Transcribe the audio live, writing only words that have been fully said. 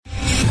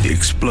The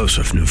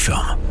explosive new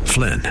film,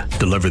 Flynn,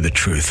 deliver the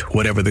truth,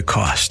 whatever the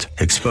cost.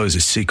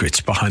 Exposes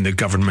secrets behind the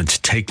government's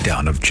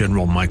takedown of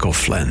General Michael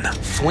Flynn.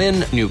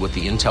 Flynn knew what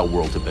the intel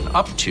world had been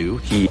up to.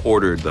 He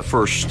ordered the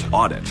first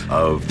audit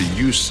of the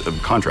use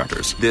of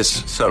contractors.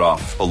 This set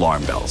off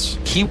alarm bells.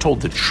 He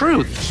told the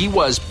truth. He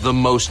was the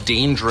most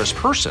dangerous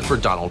person for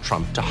Donald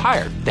Trump to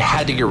hire. They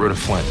had to get rid of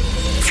Flynn.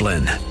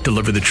 Flynn,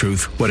 deliver the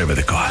truth, whatever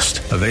the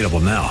cost. Available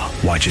now.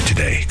 Watch it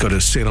today. Go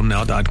to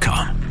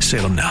salemnow.com.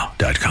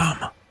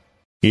 salemnow.com.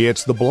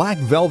 It's the black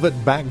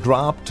velvet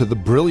backdrop to the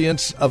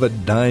brilliance of a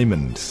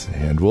diamond,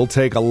 and we'll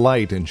take a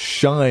light and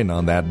shine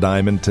on that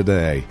diamond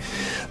today.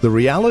 The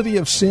Reality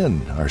of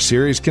Sin, our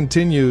series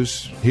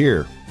continues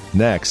here,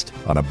 next,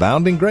 on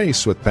Abounding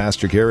Grace with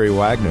Pastor Gary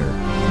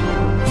Wagner.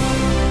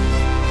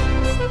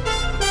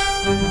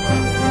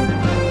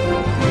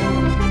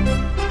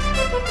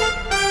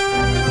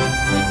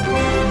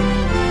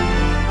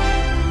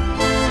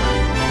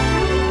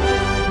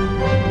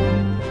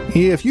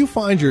 If you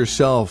find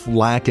yourself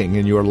lacking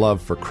in your love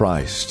for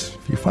Christ,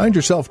 if you find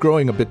yourself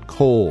growing a bit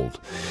cold,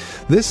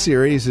 this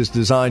series is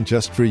designed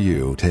just for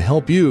you to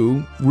help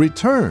you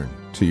return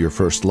to your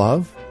first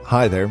love.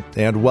 Hi there,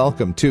 and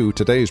welcome to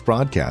today's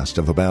broadcast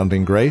of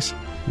Abounding Grace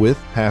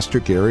with Pastor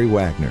Gary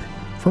Wagner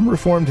from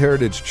Reformed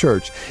Heritage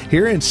Church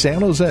here in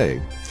San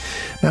Jose.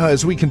 Now,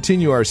 as we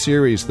continue our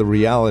series, The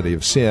Reality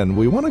of Sin,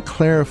 we want to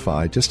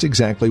clarify just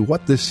exactly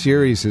what this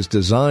series is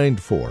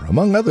designed for.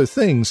 Among other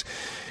things,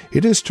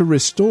 it is to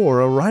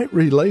restore a right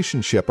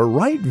relationship, a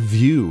right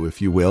view,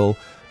 if you will,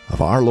 of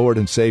our Lord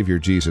and Savior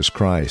Jesus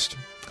Christ.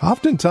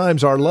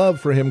 Oftentimes our love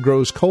for Him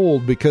grows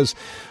cold because,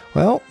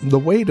 well, the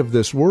weight of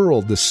this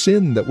world, the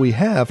sin that we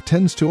have,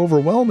 tends to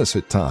overwhelm us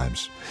at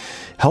times.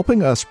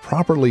 Helping us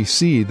properly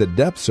see the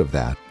depths of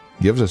that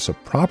gives us a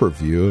proper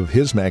view of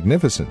His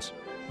magnificence.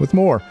 With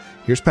more,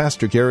 here's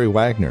Pastor Gary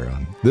Wagner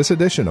on this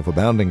edition of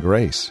Abounding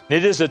Grace.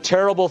 It is a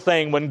terrible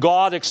thing when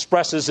God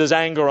expresses His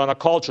anger on a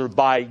culture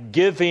by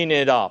giving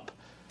it up.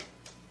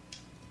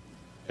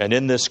 And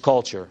in this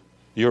culture,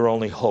 your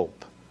only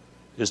hope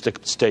is to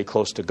stay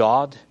close to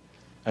God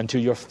and to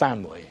your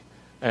family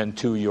and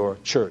to your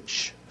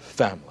church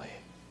family.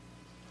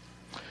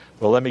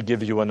 Well, let me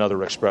give you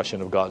another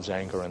expression of God's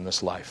anger in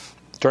this life.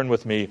 Turn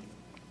with me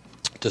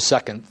to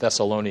 2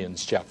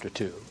 Thessalonians chapter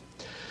 2.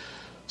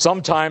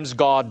 Sometimes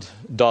God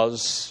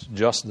does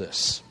just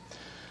this.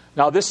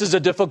 Now, this is a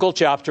difficult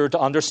chapter to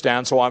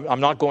understand, so I'm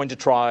not going to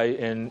try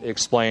and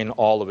explain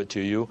all of it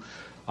to you.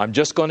 I'm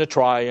just going to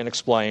try and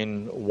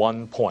explain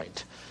one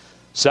point.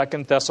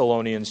 2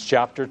 Thessalonians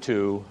chapter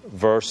 2,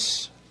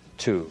 verse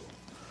 2.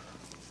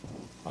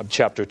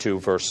 Chapter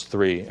 2, verse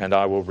 3, and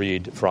I will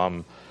read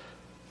from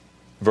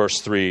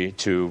verse 3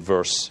 to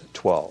verse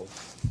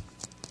 12.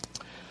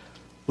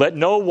 Let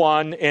no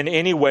one in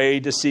any way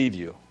deceive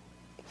you.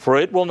 For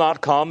it will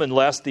not come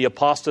unless the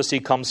apostasy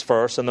comes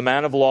first, and the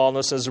man of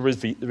lawlessness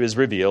is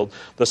revealed,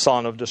 the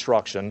son of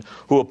destruction,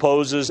 who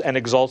opposes and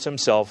exalts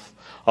himself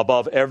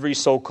above every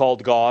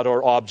so-called God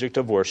or object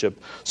of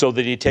worship, so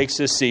that he takes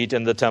his seat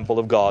in the temple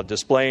of God,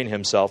 displaying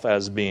himself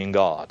as being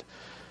God.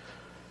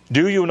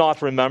 Do you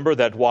not remember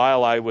that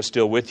while I was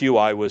still with you,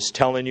 I was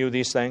telling you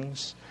these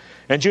things?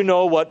 And you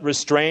know what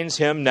restrains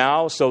him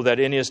now, so that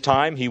in his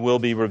time he will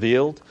be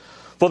revealed?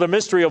 For the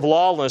mystery of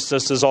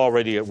lawlessness is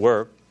already at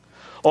work.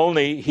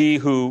 Only he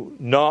who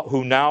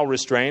now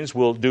restrains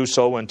will do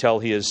so until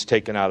he is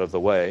taken out of the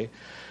way.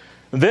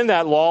 Then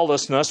that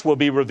lawlessness will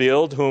be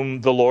revealed,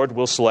 whom the Lord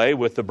will slay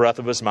with the breath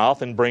of His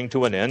mouth and bring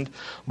to an end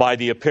by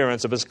the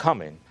appearance of His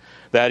coming.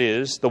 That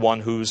is, the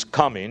one whose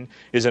coming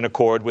is in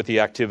accord with the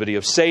activity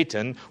of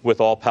Satan, with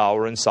all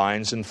power and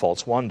signs and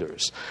false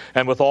wonders,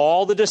 and with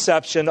all the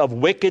deception of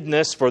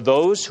wickedness for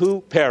those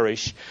who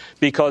perish,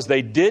 because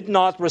they did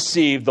not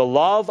receive the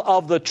love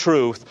of the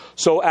truth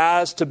so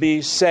as to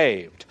be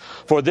saved.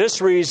 For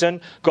this reason,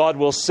 God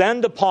will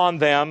send upon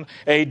them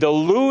a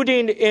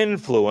deluding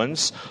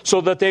influence,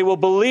 so that they will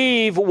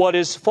believe what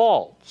is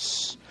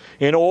false,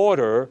 in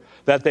order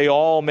that they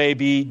all may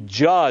be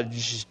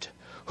judged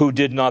who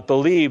did not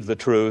believe the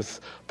truth,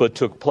 but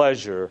took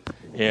pleasure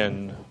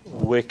in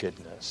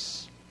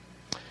wickedness.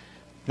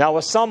 Now,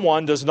 if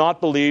someone does not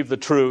believe the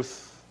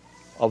truth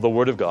of the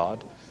Word of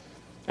God,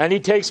 and he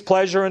takes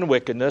pleasure in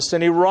wickedness,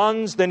 and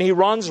then he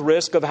runs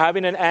risk of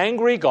having an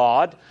angry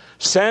God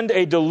send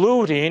a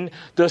deluding,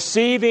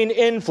 deceiving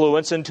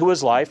influence into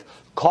his life,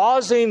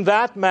 causing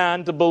that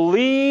man to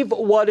believe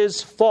what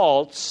is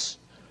false,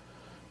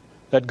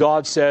 that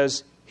God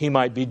says he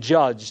might be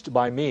judged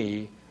by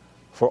me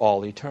for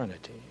all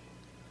eternity.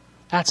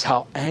 That's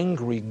how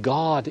angry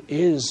God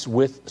is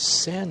with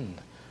sin.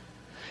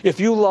 If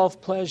you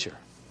love pleasure,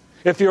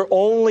 if your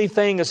only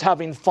thing is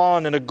having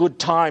fun and a good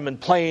time and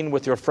playing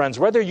with your friends,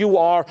 whether you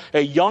are a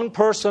young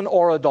person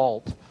or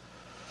adult,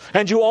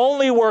 and you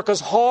only work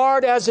as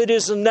hard as it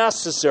is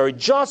necessary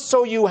just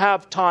so you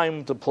have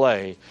time to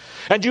play,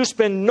 and you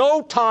spend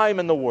no time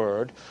in the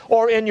Word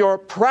or in your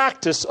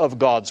practice of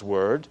God's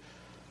Word,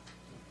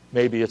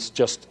 maybe it's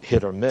just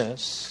hit or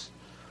miss,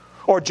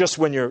 or just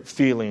when you're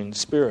feeling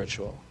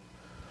spiritual,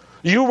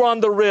 you run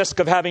the risk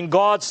of having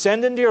God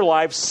send into your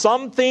life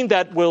something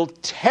that will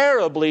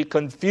terribly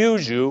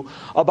confuse you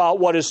about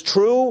what is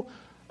true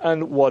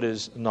and what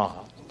is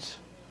not.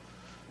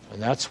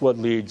 And that's what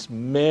leads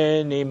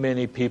many,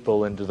 many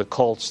people into the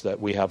cults that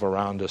we have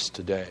around us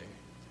today.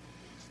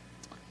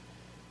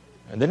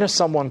 And then if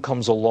someone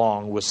comes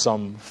along with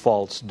some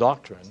false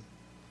doctrine,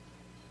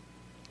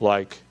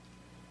 like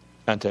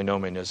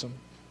antinomianism,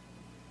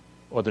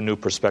 or the new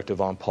perspective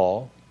on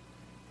Paul,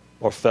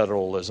 or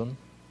federalism,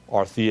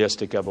 or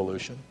theistic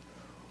evolution,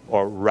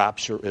 or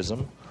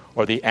rapturism,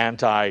 or the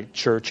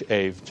anti-church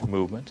age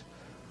movement,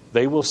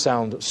 they will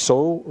sound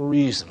so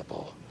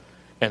reasonable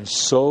and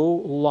so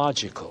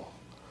logical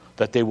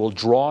that they will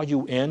draw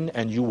you in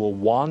and you will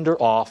wander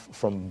off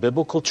from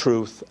biblical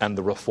truth and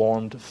the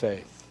Reformed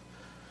faith.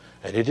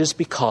 And it is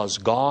because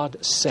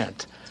God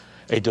sent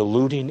a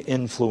deluding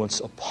influence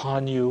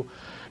upon you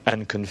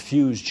and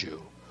confused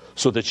you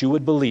so that you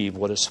would believe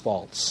what is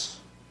false.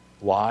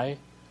 Why?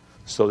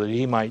 So that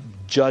He might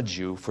judge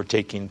you for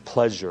taking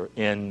pleasure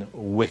in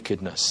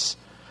wickedness.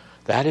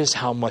 That is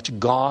how much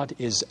God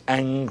is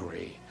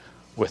angry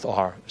with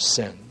our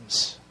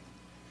sins.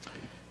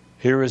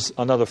 Here is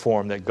another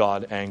form that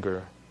God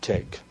anger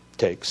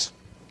takes.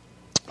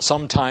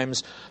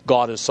 Sometimes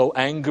God is so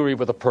angry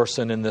with a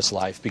person in this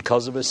life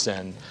because of his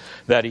sin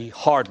that He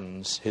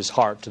hardens his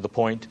heart to the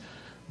point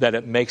that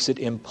it makes it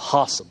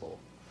impossible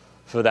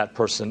for that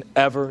person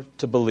ever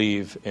to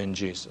believe in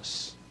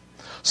Jesus.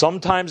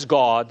 Sometimes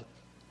God,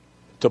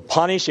 to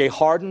punish a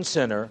hardened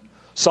sinner,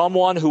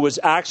 someone who is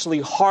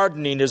actually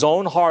hardening his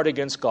own heart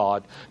against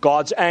God,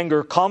 God's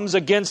anger comes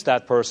against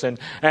that person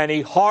and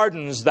He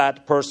hardens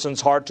that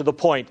person's heart to the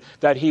point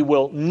that he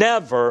will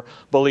never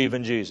believe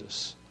in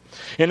Jesus.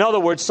 In other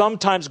words,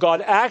 sometimes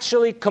God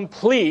actually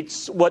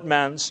completes what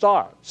man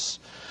starts.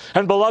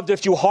 And beloved,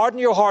 if you harden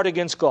your heart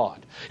against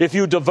God, if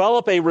you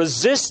develop a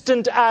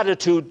resistant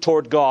attitude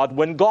toward God,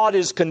 when God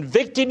is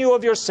convicting you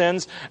of your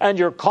sins and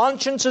your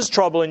conscience is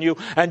troubling you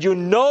and you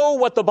know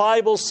what the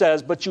Bible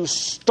says, but you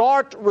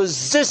start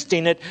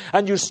resisting it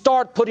and you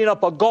start putting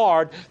up a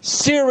guard,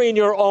 searing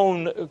your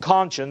own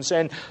conscience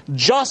and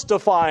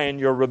justifying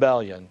your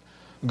rebellion,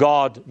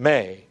 God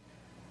may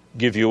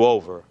give you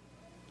over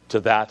to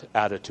that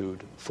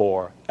attitude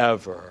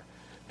forever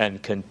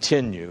and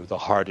continue the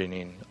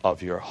hardening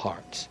of your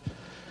heart.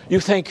 You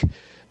think,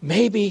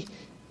 maybe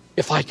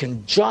if I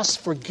can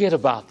just forget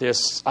about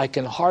this, I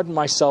can harden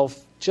myself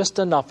just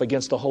enough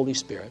against the Holy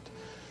Spirit,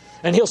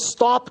 and He'll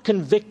stop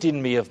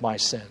convicting me of my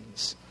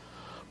sins.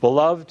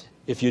 Beloved,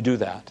 if you do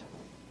that,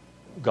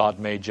 God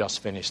may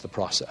just finish the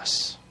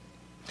process.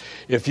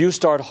 If you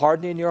start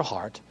hardening your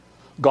heart,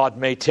 God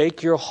may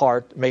make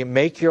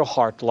your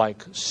heart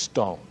like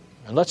stone.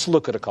 And let's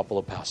look at a couple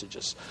of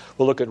passages.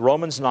 We'll look at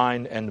Romans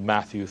 9 and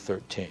Matthew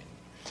 13.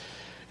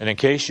 And in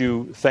case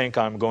you think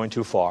I'm going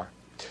too far,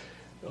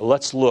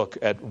 let's look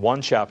at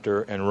one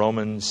chapter in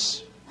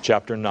Romans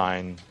chapter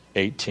 9,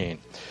 18.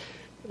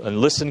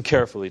 And listen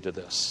carefully to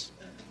this.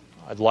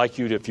 I'd like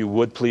you to, if you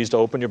would, please to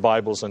open your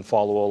Bibles and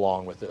follow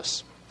along with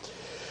this.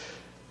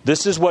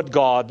 This is what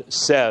God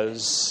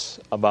says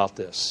about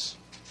this.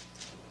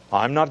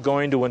 I'm not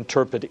going to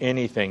interpret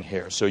anything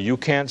here, so you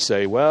can't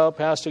say, well,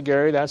 Pastor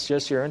Gary, that's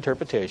just your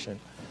interpretation.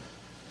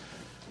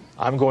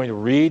 I'm going to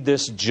read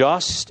this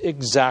just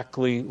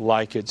exactly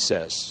like it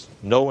says.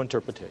 No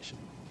interpretation.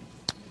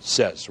 It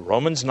says,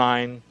 Romans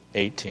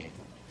 9:18.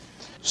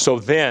 So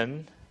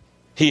then,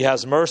 He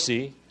has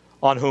mercy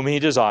on whom He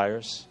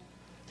desires,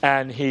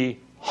 and He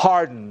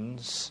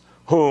hardens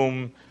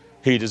whom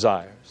He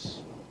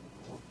desires.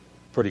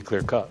 Pretty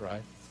clear cut,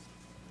 right?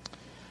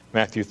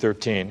 Matthew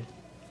 13.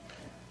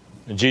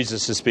 And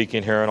Jesus is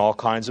speaking here in all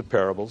kinds of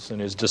parables, and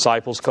His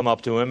disciples come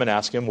up to Him and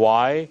ask Him,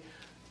 why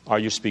are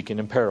you speaking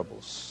in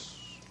parables?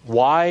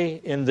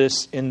 Why in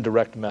this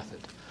indirect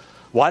method?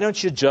 Why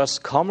don't you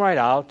just come right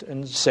out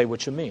and say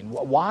what you mean?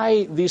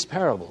 Why these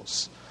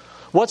parables?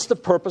 What's the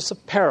purpose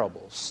of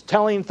parables?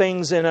 Telling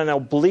things in an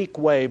oblique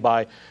way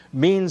by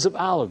means of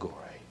allegory.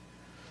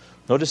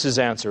 Notice His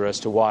answer as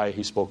to why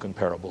He spoke in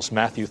parables.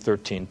 Matthew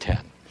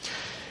 13:10.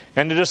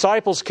 And the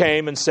disciples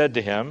came and said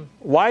to Him,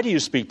 why do you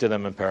speak to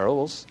them in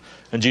parables?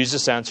 And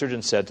Jesus answered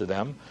and said to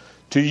them,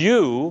 to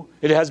you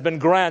it has been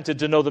granted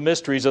to know the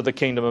mysteries of the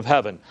kingdom of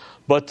heaven,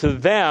 but to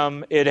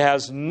them it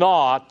has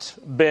not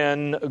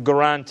been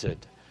granted.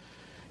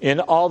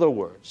 In other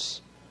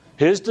words,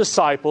 His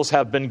disciples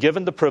have been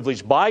given the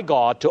privilege by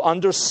God to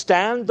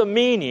understand the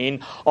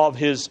meaning of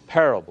His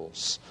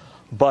parables,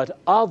 but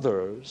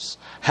others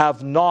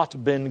have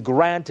not been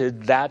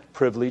granted that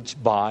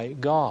privilege by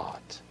God.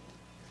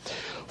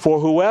 For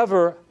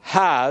whoever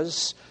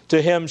has,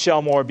 to him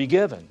shall more be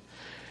given,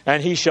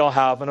 and he shall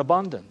have an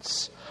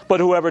abundance. But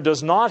whoever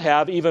does not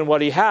have, even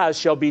what he has,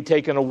 shall be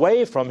taken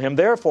away from him.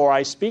 Therefore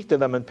I speak to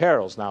them in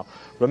parables. Now,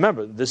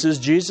 remember, this is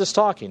Jesus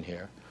talking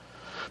here.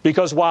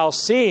 Because while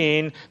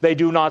seeing, they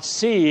do not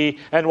see,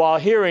 and while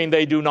hearing,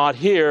 they do not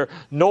hear,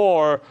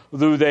 nor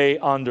do they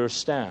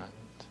understand.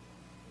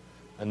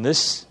 In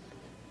this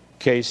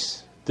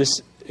case,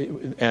 this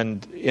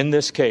And in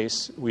this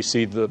case, we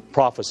see the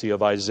prophecy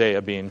of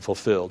Isaiah being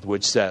fulfilled,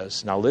 which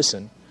says, now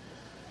listen,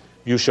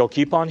 you shall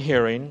keep on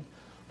hearing,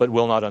 but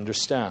will not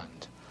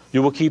understand.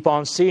 You will keep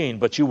on seeing,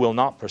 but you will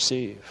not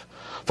perceive.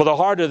 For the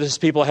heart of this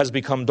people has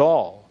become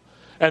dull,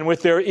 and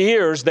with their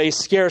ears they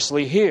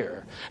scarcely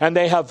hear. And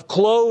they have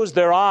closed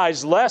their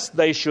eyes, lest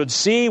they should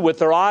see with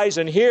their eyes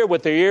and hear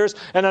with their ears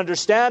and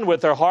understand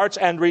with their hearts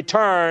and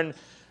return.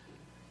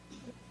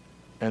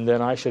 And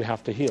then I should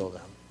have to heal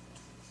them.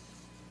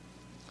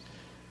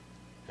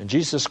 And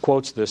Jesus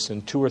quotes this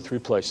in 2 or 3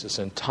 places,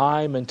 and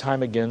time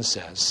again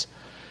says,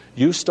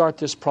 you start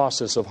this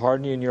process of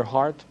hardening your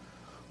heart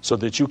so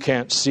that you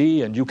can't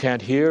see and you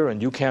can't hear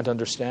and you can't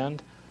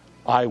understand.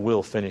 I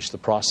will finish the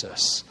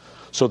process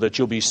so that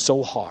you'll be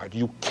so hard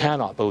you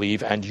cannot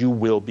believe and you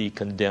will be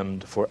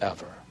condemned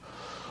forever.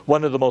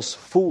 One of the most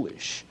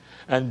foolish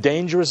and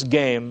dangerous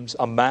games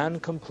a man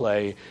can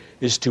play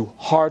is to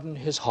harden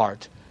his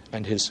heart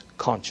and his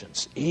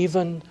conscience,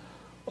 even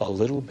a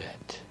little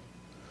bit.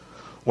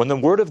 When the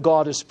Word of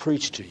God is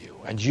preached to you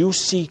and you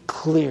see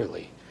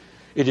clearly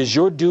it is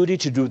your duty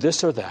to do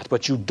this or that,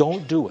 but you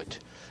don't do it,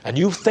 and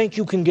you think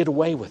you can get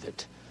away with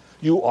it,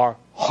 you are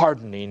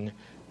hardening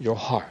your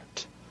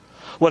heart.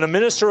 When a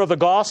minister of the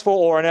gospel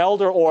or an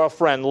elder or a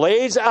friend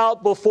lays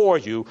out before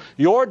you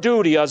your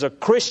duty as a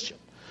Christian,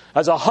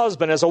 as a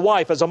husband, as a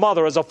wife, as a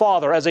mother, as a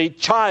father, as a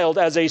child,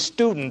 as a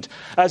student,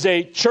 as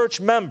a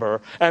church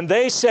member, and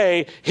they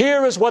say,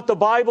 here is what the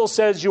Bible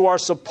says you are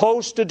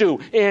supposed to do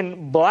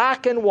in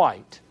black and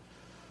white,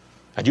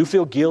 and you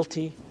feel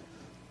guilty,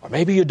 or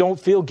maybe you don't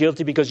feel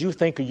guilty because you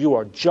think you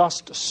are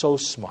just so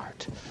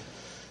smart,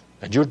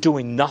 and you're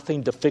doing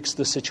nothing to fix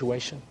the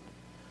situation,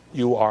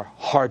 you are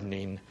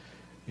hardening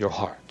your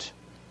heart.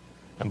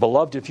 And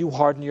beloved, if you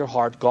harden your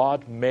heart,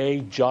 God may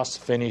just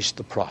finish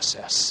the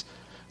process.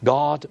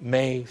 God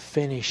may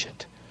finish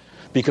it,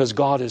 because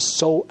God is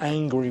so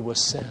angry with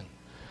sin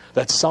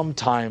that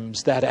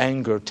sometimes that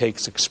anger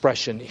takes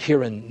expression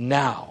here and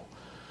now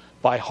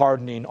by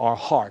hardening our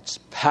hearts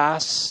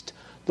past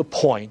the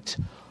point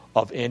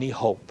of any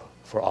hope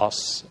for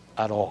us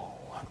at all.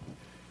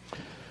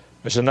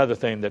 There's another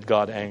thing that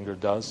God's anger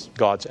does.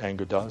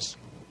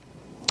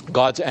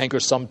 God's anger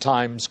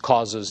sometimes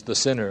causes the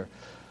sinner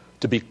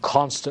to be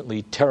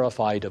constantly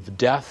terrified of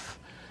death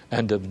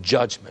and of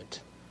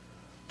judgment,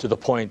 to the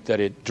point that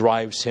it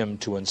drives him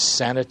to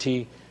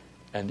insanity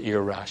and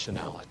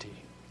irrationality.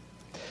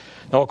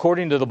 Now,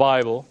 according to the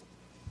Bible,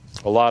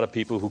 a lot of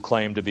people who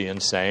claim to be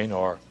insane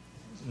are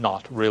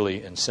not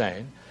really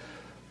insane.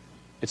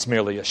 It's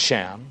merely a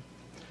sham.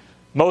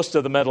 Most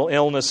of the mental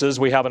illnesses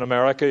we have in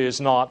America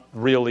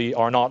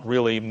are not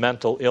really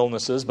mental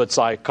illnesses, but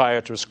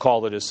psychiatrists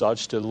call it as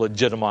such to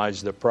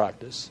legitimize their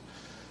practice.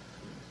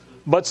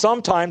 But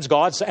sometimes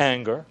God's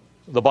anger,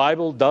 the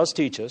Bible does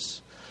teach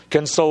us,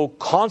 can so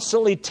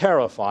constantly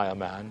terrify a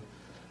man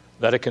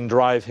that it can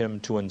drive him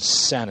to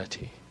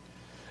insanity.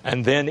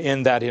 And then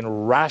in that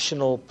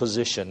irrational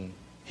position,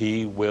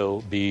 he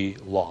will be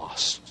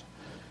lost.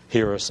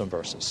 Here are some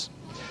verses.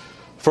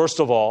 First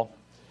of all,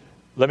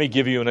 let me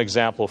give you an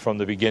example from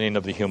the beginning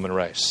of the human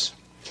race.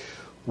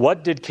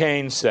 What did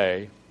Cain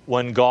say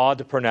when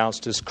God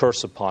pronounced his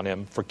curse upon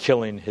him for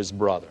killing his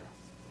brother?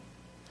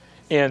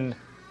 In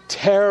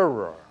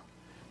terror,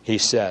 he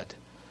said,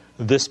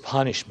 this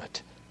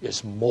punishment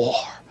is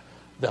more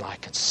than I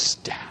can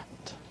stand.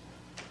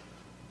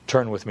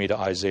 Turn with me to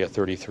Isaiah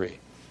 33,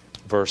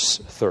 verse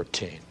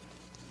 13.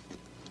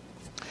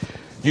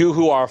 You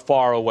who are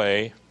far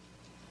away,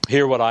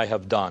 hear what I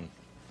have done.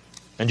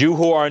 And you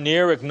who are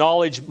near,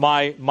 acknowledge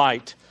my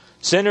might.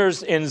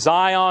 Sinners in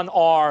Zion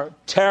are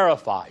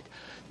terrified.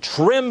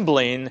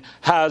 Trembling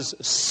has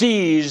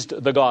seized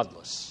the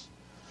godless.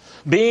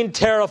 Being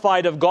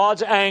terrified of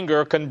God's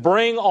anger can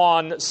bring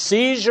on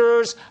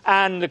seizures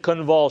and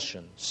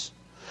convulsions.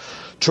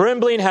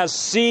 Trembling has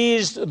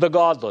seized the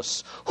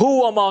godless.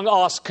 Who among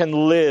us can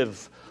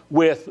live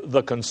with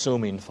the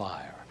consuming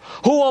fire?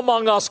 Who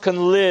among us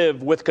can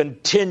live with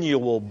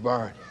continual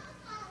burning?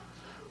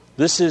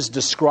 This is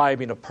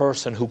describing a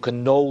person who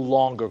can no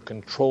longer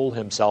control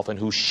himself and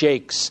who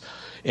shakes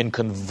in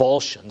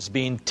convulsions,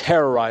 being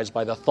terrorized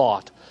by the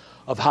thought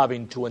of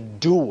having to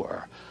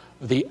endure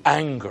the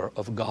anger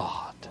of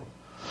God.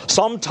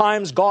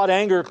 Sometimes God's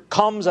anger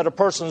comes at a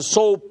person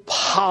so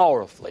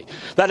powerfully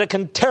that it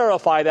can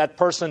terrify that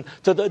person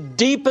to the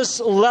deepest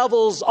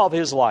levels of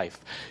his life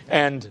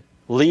and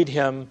lead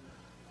him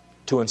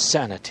to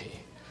insanity,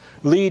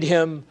 lead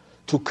him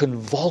to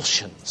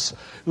convulsions,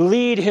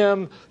 lead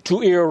him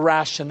to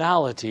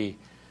irrationality,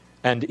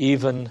 and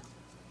even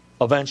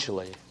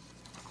eventually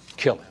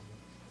kill him.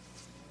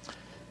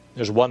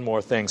 There's one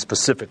more thing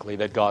specifically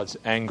that God's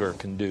anger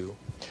can do.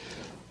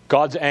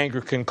 God's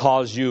anger can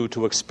cause you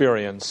to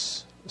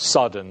experience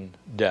sudden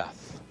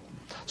death.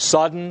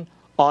 Sudden,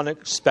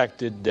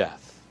 unexpected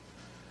death.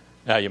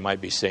 Now you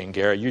might be saying,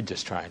 Gary, you're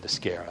just trying to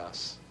scare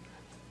us.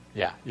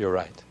 Yeah, you're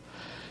right.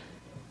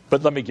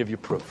 But let me give you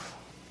proof.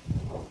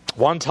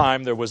 One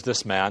time there was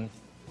this man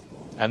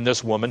and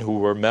this woman who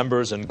were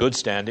members in good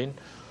standing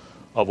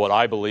of what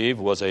I believe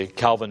was a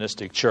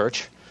Calvinistic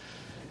church.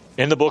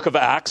 In the book of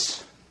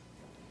Acts,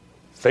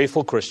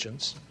 faithful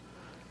Christians,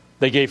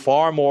 they gave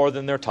far more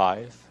than their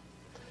tithe,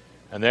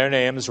 and their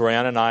names were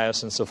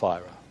Ananias and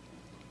Sapphira.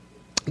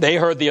 They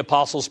heard the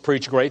apostles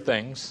preach great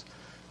things,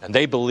 and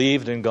they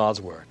believed in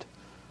God's word.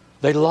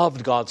 They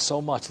loved God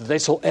so much that they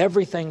sold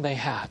everything they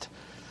had,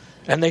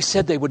 and they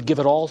said they would give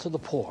it all to the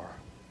poor.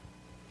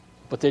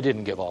 But they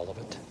didn't give all of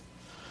it.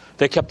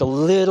 They kept a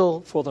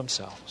little for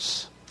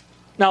themselves.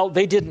 Now,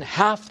 they didn't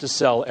have to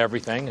sell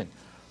everything and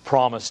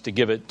promise to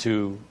give it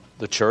to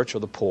the church or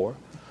the poor.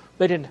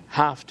 They didn't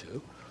have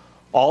to.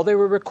 All they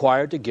were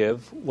required to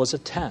give was a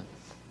tenth.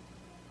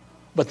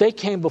 But they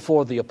came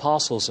before the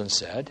apostles and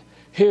said,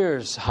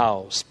 here's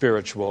how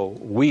spiritual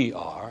we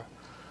are.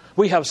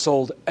 We have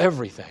sold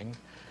everything,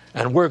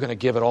 and we're going to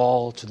give it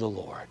all to the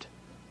Lord.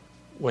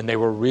 When they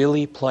were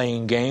really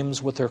playing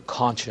games with their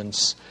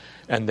conscience,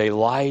 and they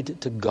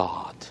lied to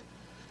God.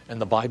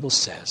 And the Bible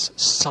says,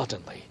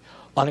 suddenly,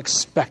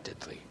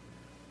 unexpectedly,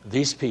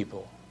 these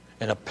people,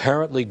 in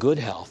apparently good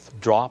health,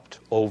 dropped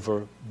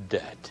over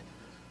dead.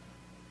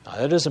 Now,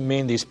 that doesn't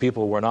mean these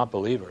people were not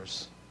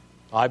believers.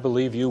 I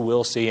believe you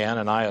will see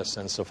Ananias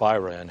and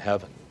Sapphira in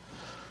heaven.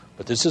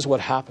 But this is what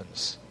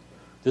happens.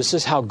 This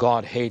is how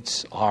God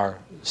hates our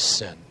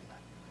sin.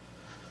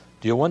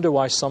 Do you wonder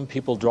why some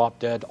people drop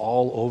dead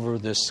all over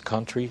this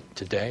country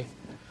today?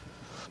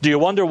 Do you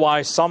wonder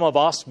why some of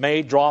us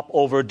may drop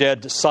over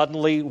dead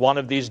suddenly one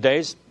of these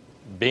days,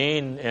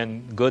 being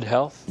in good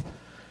health?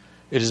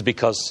 It is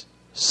because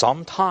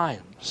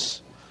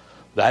sometimes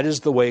that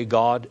is the way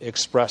God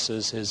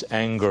expresses His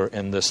anger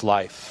in this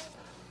life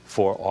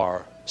for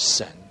our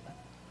sin.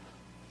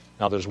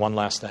 Now there's one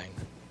last thing.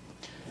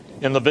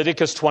 In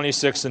Leviticus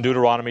 26 and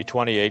Deuteronomy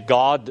 28,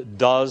 God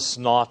does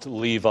not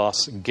leave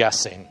us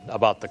guessing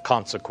about the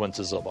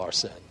consequences of our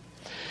sin.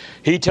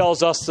 He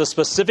tells us the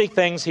specific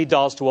things He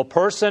does to a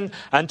person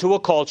and to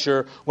a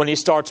culture when He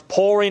starts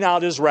pouring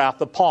out His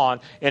wrath upon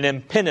an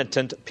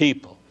impenitent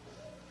people.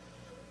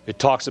 It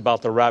talks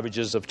about the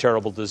ravages of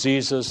terrible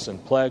diseases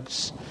and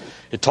plagues.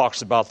 It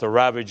talks about the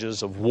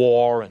ravages of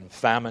war and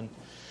famine.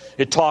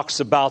 It talks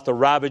about the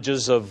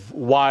ravages of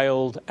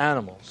wild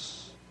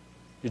animals.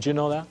 Did you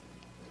know that?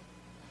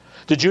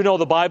 Did you know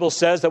the Bible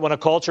says that when a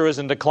culture is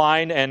in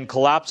decline and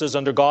collapses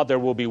under God, there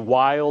will be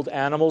wild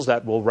animals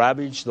that will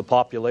ravage the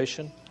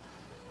population?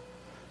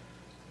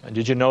 And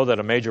did you know that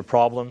a major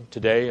problem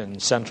today in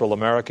Central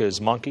America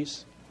is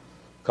monkeys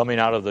coming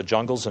out of the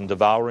jungles and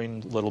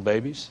devouring little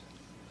babies?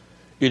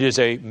 It is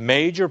a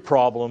major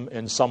problem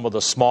in some of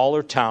the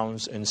smaller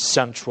towns in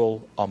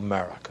Central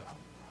America.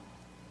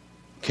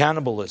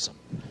 Cannibalism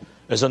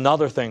is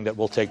another thing that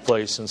will take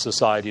place in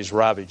societies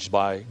ravaged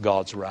by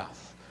God's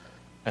wrath.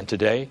 And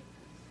today,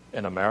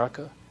 in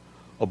America,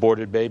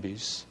 aborted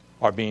babies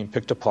are being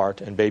picked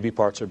apart and baby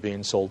parts are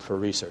being sold for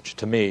research.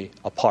 To me,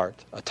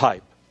 a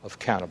type of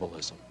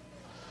cannibalism.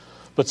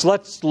 But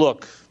let's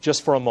look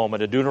just for a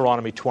moment at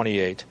Deuteronomy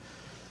 28,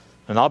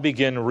 and I'll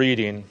begin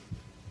reading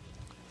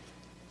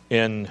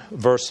in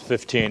verse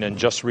 15 and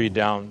just read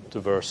down to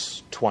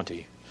verse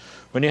 20.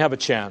 When you have a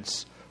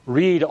chance,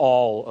 read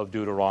all of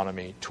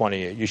Deuteronomy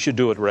 28. You should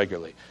do it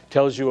regularly. It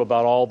tells you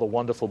about all the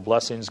wonderful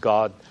blessings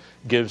God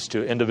gives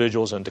to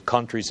individuals and to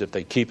countries if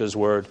they keep His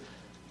word,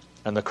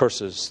 and the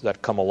curses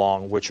that come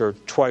along, which are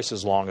twice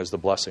as long as the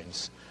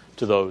blessings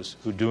to those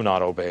who do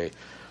not obey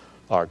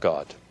our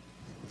God.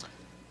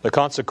 The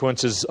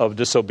consequences of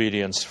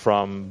disobedience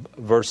from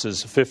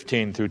verses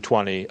 15 through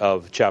 20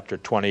 of chapter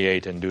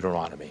 28 in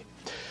Deuteronomy.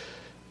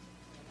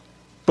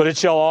 But it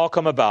shall all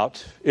come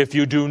about, if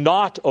you do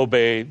not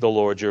obey the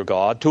Lord your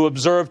God, to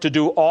observe to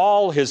do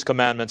all His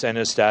commandments and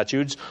His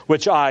statutes,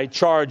 which I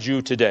charge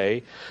you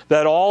today,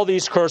 that all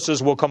these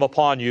curses will come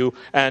upon you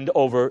and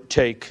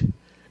overtake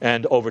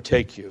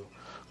you.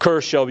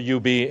 Cursed shall you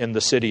be in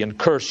the city, and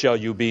cursed shall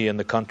you be in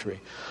the country.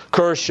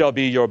 Cursed shall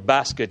be your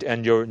basket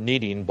and your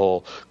kneading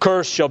bowl.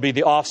 Cursed shall be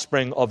the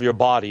offspring of your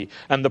body,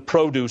 and the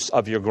produce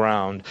of your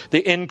ground,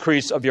 the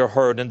increase of your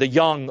herd, and the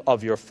young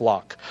of your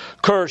flock.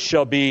 Cursed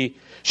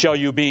shall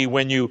you be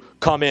when you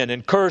come in,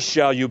 and cursed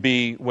shall you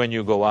be when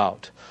you go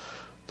out.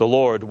 The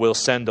Lord will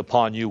send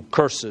upon you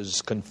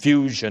curses,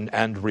 confusion,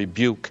 and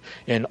rebuke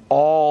in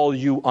all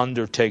you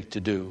undertake to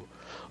do,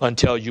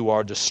 until you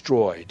are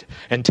destroyed,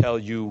 until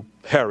you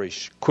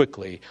perish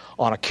quickly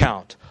on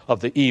account of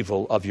the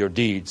evil of your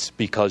deeds,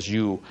 because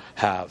you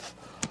have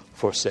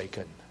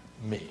forsaken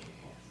me.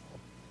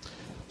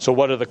 So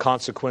what are the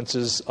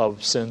consequences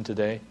of sin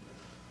today?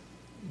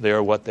 They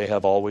are what they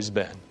have always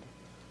been.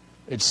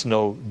 It's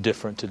no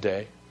different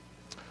today.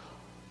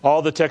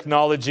 All the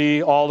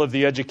technology, all of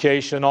the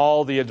education,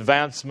 all the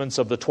advancements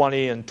of the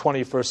 20th and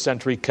 21st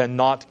century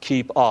cannot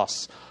keep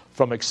us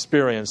from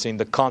experiencing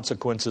the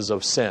consequences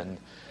of sin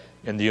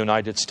in the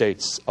United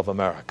States of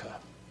America.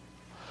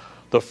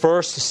 The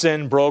first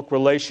sin broke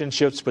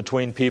relationships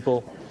between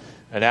people,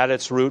 and at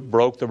its root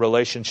broke the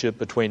relationship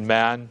between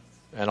man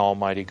and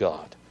Almighty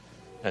God.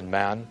 And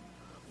man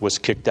was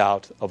kicked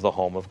out of the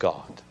home of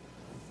God.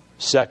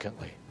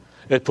 Secondly,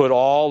 It put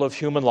all of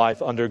human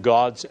life under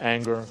God's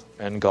anger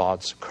and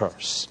God's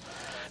curse.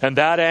 And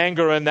that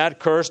anger and that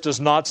curse does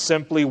not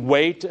simply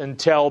wait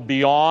until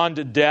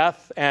beyond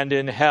death and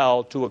in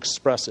hell to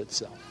express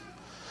itself.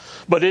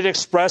 But it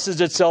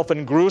expresses itself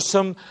in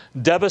gruesome,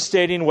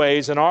 devastating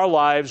ways in our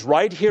lives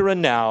right here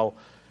and now,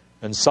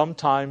 and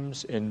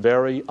sometimes in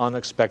very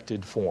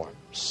unexpected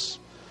forms.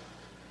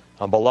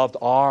 And beloved,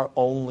 our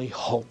only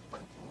hope,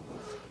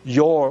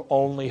 your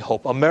only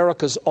hope,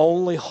 America's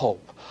only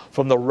hope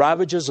from the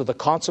ravages of the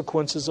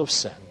consequences of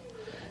sin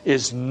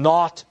is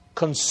not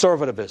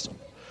conservatism.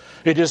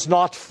 It is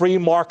not free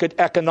market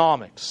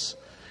economics.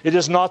 It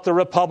is not the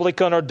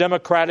Republican or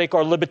Democratic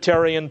or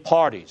Libertarian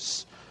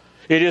parties.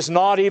 It is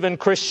not even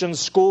Christian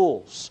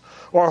schools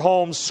or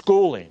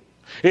homeschooling.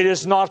 It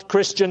is not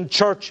Christian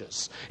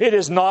churches. It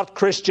is not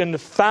Christian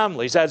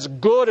families, as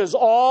good as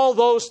all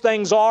those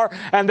things are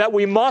and that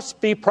we must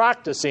be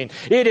practicing.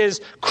 It is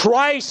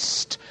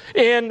Christ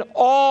in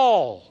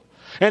all.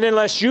 And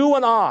unless you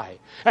and I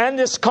and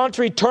this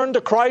country turn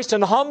to Christ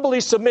and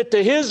humbly submit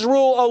to His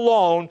rule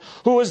alone,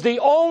 who is the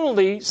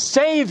only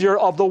Savior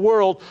of the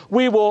world,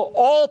 we will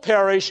all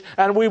perish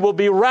and we will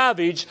be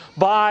ravaged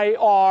by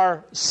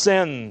our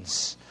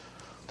sins.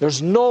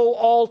 There's no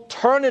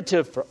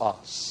alternative for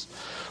us.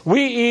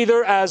 We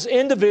either as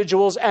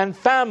individuals and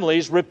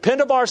families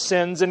repent of our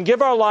sins and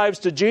give our lives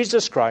to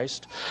Jesus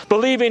Christ,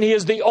 believing He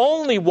is the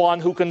only one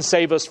who can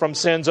save us from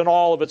sins and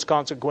all of its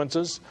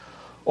consequences,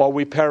 or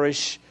we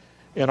perish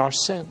in our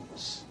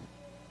sins.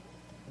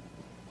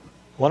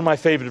 One of my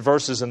favorite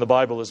verses in the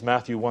Bible is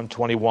Matthew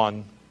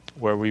 1:21,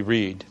 where we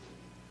read,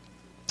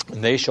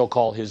 "And they shall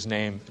call His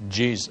name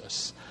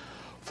Jesus,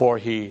 for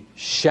He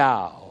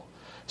shall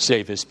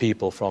save His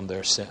people from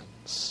their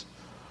sins."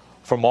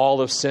 From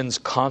all of sin's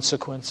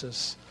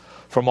consequences,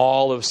 from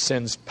all of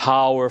sin's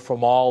power,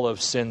 from all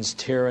of sin's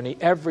tyranny,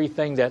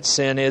 everything that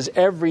sin is,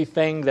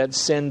 everything that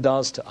sin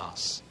does to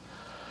us.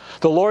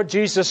 The Lord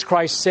Jesus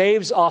Christ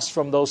saves us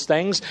from those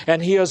things,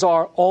 and He is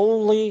our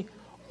only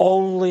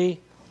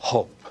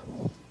hope.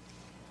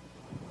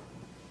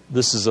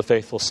 This is a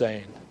faithful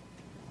saying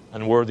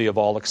and worthy of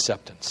all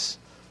acceptance,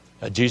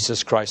 that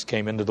Jesus Christ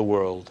came into the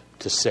world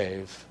to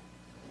save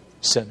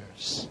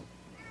sinners.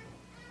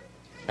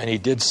 And He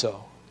did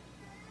so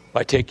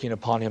by taking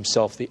upon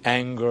Himself the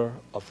anger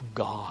of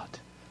God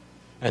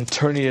and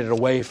turning it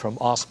away from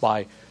us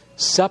by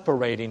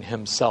separating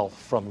Himself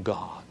from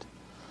God,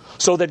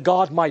 so that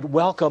God might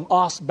welcome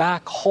us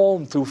back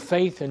home through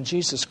faith in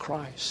Jesus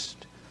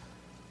Christ.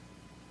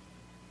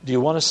 Do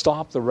you want to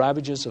stop the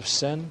ravages of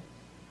sin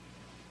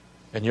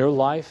in your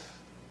life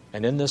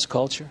and in this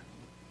culture?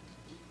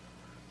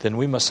 Then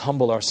we must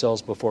humble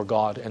ourselves before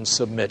God and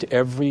submit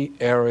every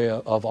area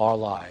of our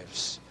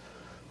lives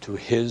to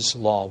His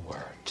law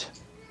word.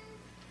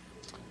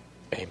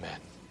 Amen.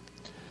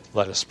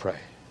 Let us pray.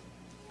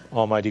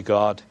 Almighty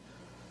God,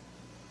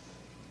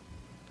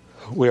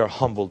 we are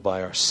humbled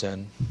by our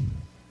sin.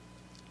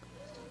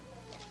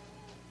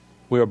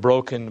 We are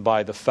broken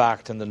by the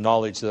fact and the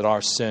knowledge that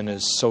our sin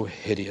is so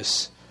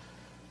hideous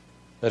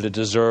that it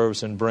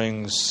deserves and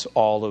brings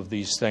all of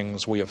these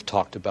things we have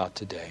talked about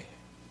today.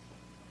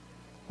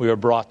 We are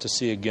brought to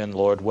see again,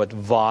 Lord, what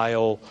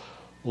vile,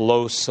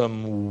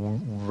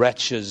 loathsome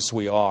wretches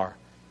we are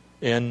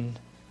in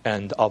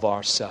and of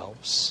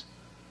ourselves.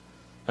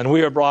 And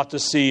we are brought to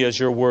see, as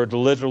your word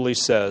literally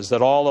says,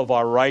 that all of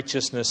our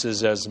righteousness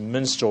is as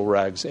minstrel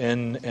rags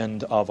in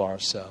and of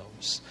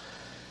ourselves.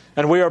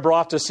 And we are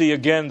brought to see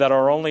again that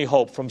our only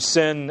hope from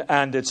sin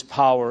and its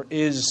power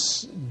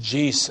is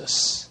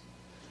Jesus.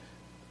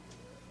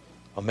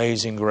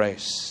 Amazing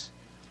grace.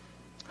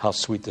 How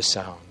sweet the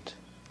sound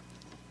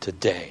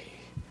today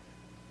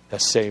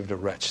that saved a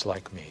wretch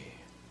like me.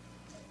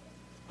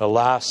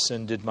 Alas,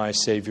 and did my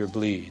Savior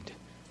bleed,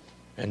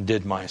 and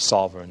did my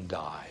Sovereign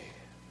die?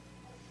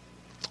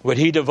 Would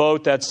He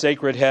devote that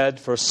sacred head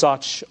for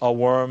such a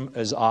worm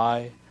as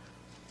I?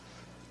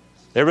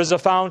 There is a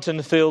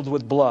fountain filled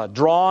with blood,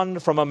 drawn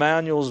from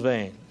Emmanuel's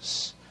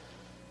veins,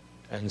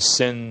 and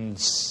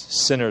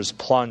sinners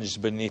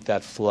plunged beneath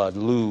that flood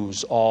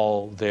lose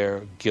all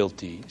their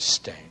guilty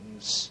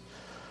stains.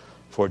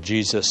 For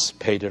Jesus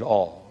paid it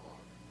all.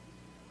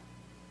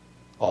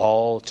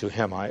 All to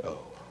Him I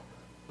owe.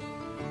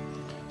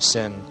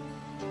 Sin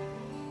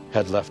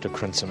had left a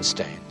crimson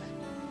stain.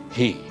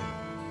 He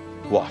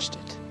washed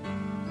it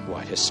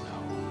white as snow.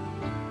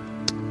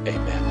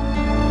 Amen.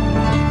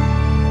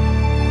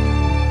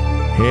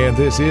 And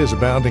this is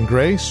Abounding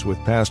Grace with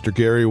Pastor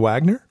Gary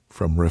Wagner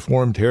from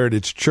Reformed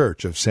Heritage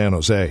Church of San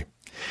Jose.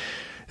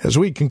 As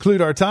we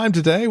conclude our time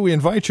today, we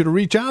invite you to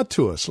reach out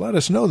to us. Let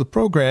us know the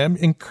program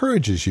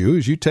encourages you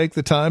as you take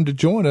the time to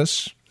join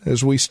us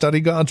as we study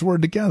God's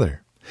Word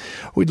together.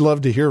 We'd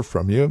love to hear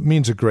from you. It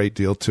means a great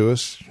deal to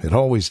us. It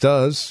always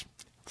does.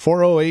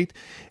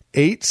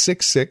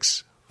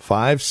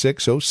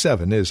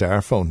 408-866-5607 is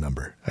our phone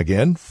number.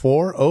 Again,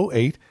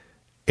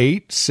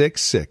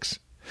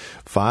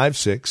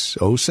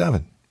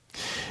 408-866-5607.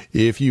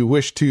 If you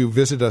wish to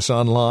visit us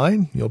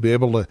online, you'll be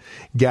able to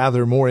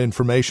gather more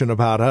information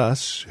about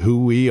us,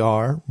 who we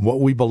are, what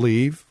we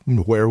believe,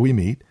 and where we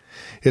meet.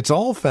 It's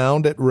all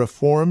found at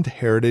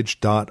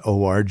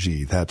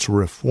reformedheritage.org. That's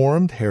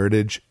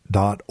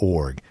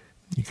reformedheritage.org.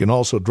 You can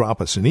also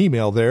drop us an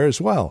email there as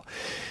well.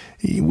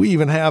 We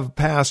even have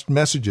past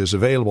messages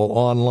available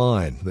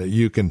online that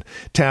you can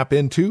tap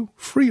into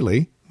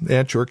freely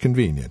at your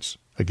convenience.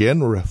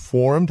 Again,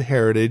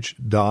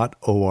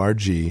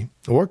 reformedheritage.org,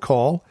 or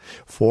call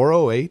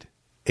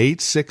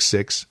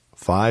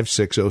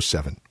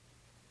 408-866-5607.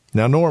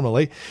 Now,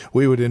 normally,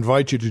 we would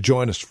invite you to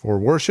join us for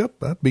worship,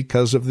 but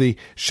because of the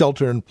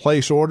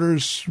shelter-in-place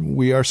orders,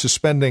 we are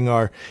suspending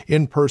our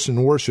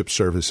in-person worship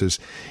services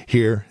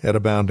here at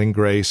Abounding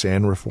Grace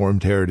and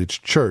Reformed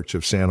Heritage Church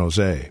of San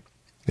Jose.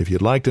 If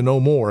you'd like to know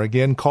more,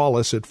 again, call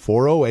us at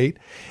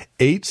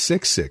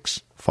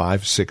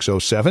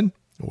 408-866-5607,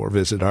 or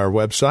visit our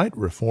website,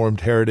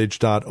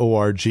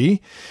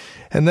 reformedheritage.org.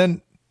 And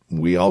then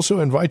we also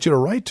invite you to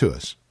write to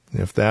us.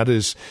 If that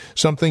is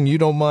something you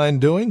don't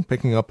mind doing,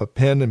 picking up a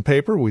pen and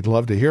paper, we'd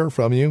love to hear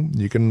from you.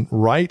 You can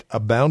write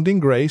Abounding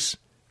Grace,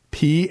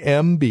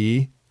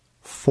 PMB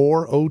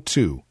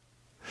 402,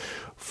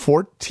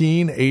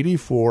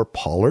 1484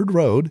 Pollard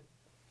Road,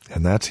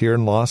 and that's here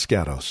in Los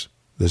Gatos.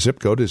 The zip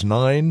code is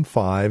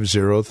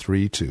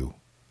 95032.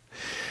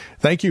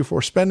 Thank you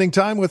for spending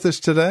time with us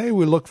today.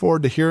 We look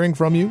forward to hearing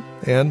from you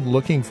and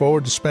looking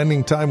forward to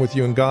spending time with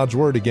you in God's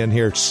Word again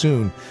here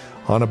soon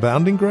on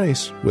Abounding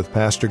Grace with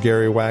Pastor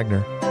Gary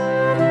Wagner.